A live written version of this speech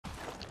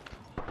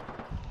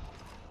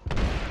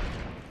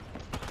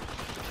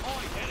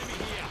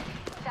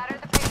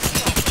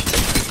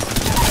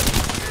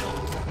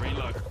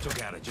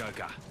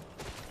worker.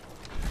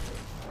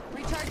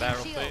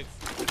 Recharging shields.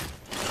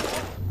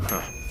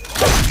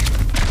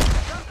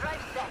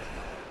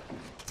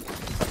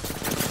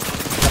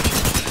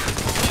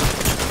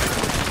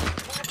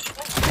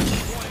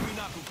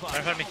 Right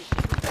in front of me.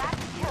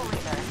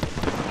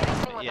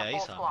 Yeah,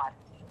 he's on.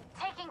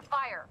 Taking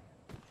fire.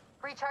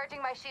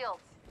 Recharging my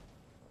shields.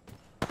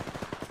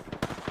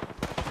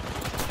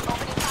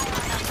 Opening fire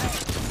on our prey.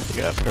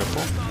 You got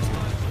purple.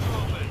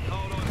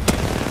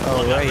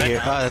 Oh, right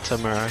here. Oh, that's a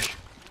Mirage.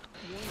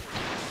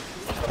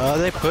 Oh,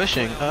 they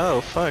pushing.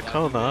 Oh, fuck.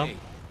 Hold on.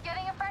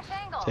 Getting a fresh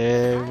angle.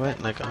 They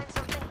went like a... Find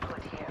something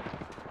good here.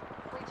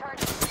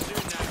 Recharging.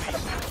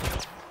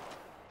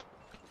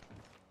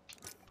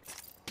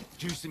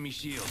 Juicing me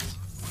shields.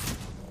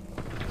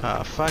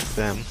 Ah, fuck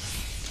them.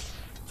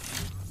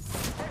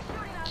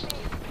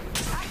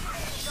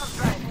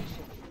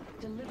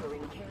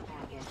 Delivering care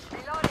package.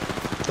 Reloading.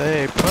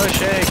 They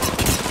pushing.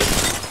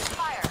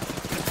 Fire.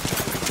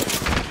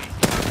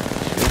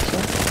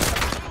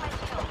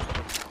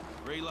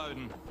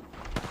 Reloading.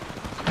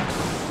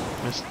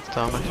 Missed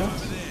Thomas. Reload.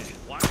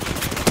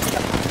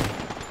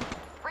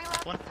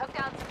 One. Took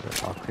down.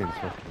 Octane's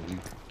fucking weak.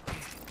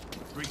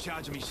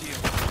 Recharging me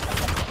shield. Taking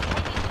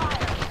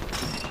fire.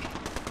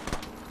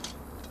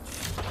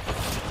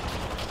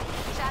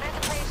 Shattered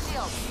the prey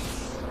shield.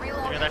 You're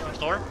Reloading. gonna die from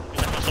storm? You're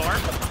gonna die from storm?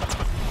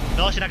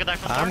 No, she's not gonna die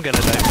from storm. I'm gonna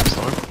die from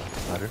storm.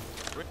 Matter.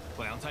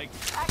 Clown take.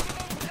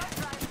 Activating gun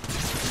drive.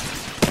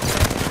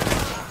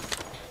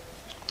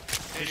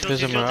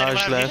 There's a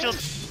Mirage left.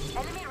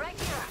 Enemy right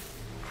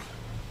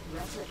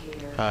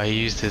here. He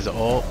used his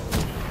ult.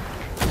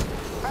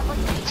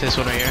 It's this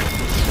one right here.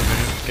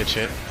 Good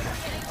shit.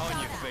 On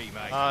your feet,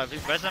 mate.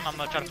 Res them, I'm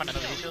gonna try to find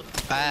another heat shield.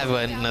 I have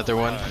another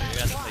one. You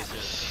guys can place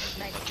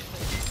it.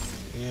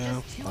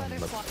 Yeah. Healing.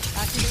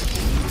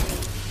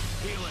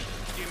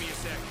 Give me a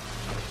sec.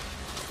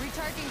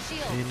 Recharging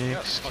shield.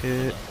 Phoenix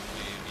kit.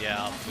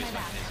 Yeah, I'll place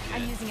my Phoenix I'm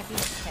kit. using a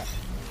Phoenix kit.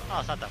 Oh,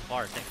 it's not that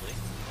far, thankfully.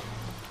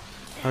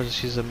 I'll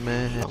just use a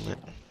man helmet.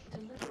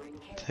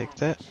 Take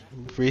that.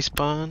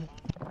 Respawn.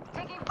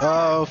 Taking fire.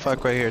 Oh,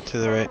 fuck, right here to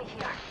the right. Enemy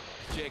here.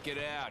 Check it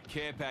out.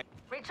 Care pack.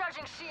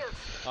 Recharging shields.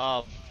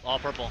 All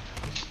purple.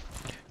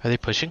 Are they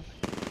pushing?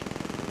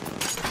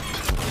 Pieces.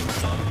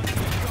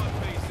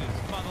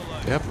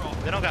 Yep.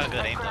 They don't got a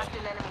good aim though. Cracked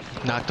an enemy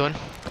shield. Knocked one.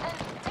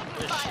 Taking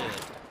Good fire.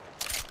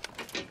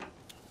 shit.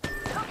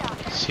 Look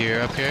out.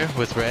 Seer up here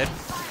with red.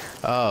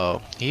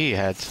 Oh, he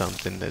had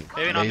something that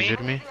Maybe not me.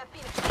 lasered me. Using a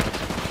Phoenix.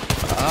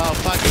 Oh,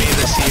 fuck me.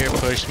 The Seer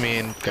pushed me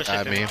and Push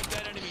got it, me.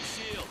 That enemy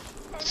shield.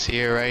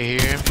 Seer right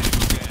here.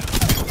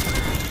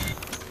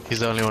 He's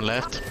the only one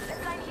left.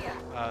 Line here.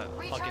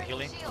 Fucking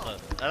healing.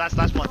 That's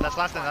last one. That's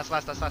last. That's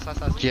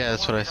last. Yeah,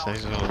 that's what I said.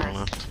 He's the only one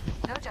left.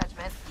 No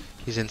judgment.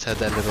 He's inside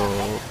that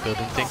little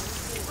building thing.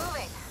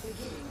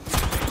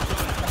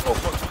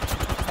 Moving.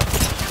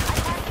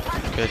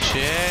 Good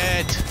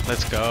shit.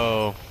 Let's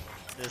go.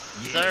 Yes,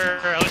 sir.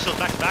 I wish it was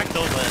back to back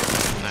though, but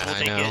Nah, we'll I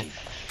take know. it.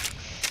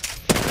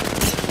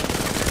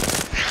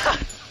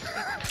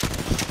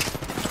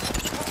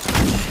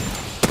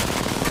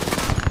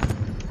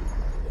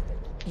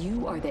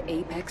 You are the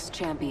Apex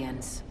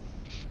champions.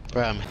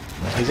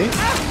 Is he?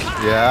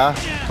 Yeah.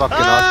 Fucking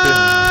Austin.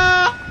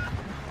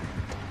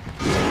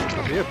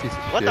 You're a piece of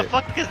What shit. the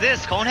fuck is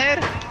this,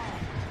 Conehead?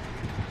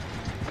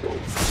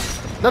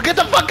 No, get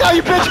the fuck out,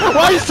 you bitch!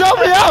 Why you sell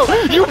me out?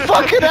 You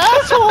fucking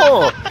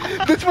asshole!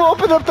 This will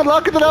open up the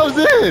locker that I was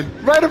in!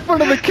 Right in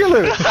front of the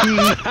killer!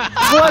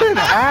 What an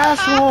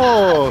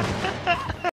asshole!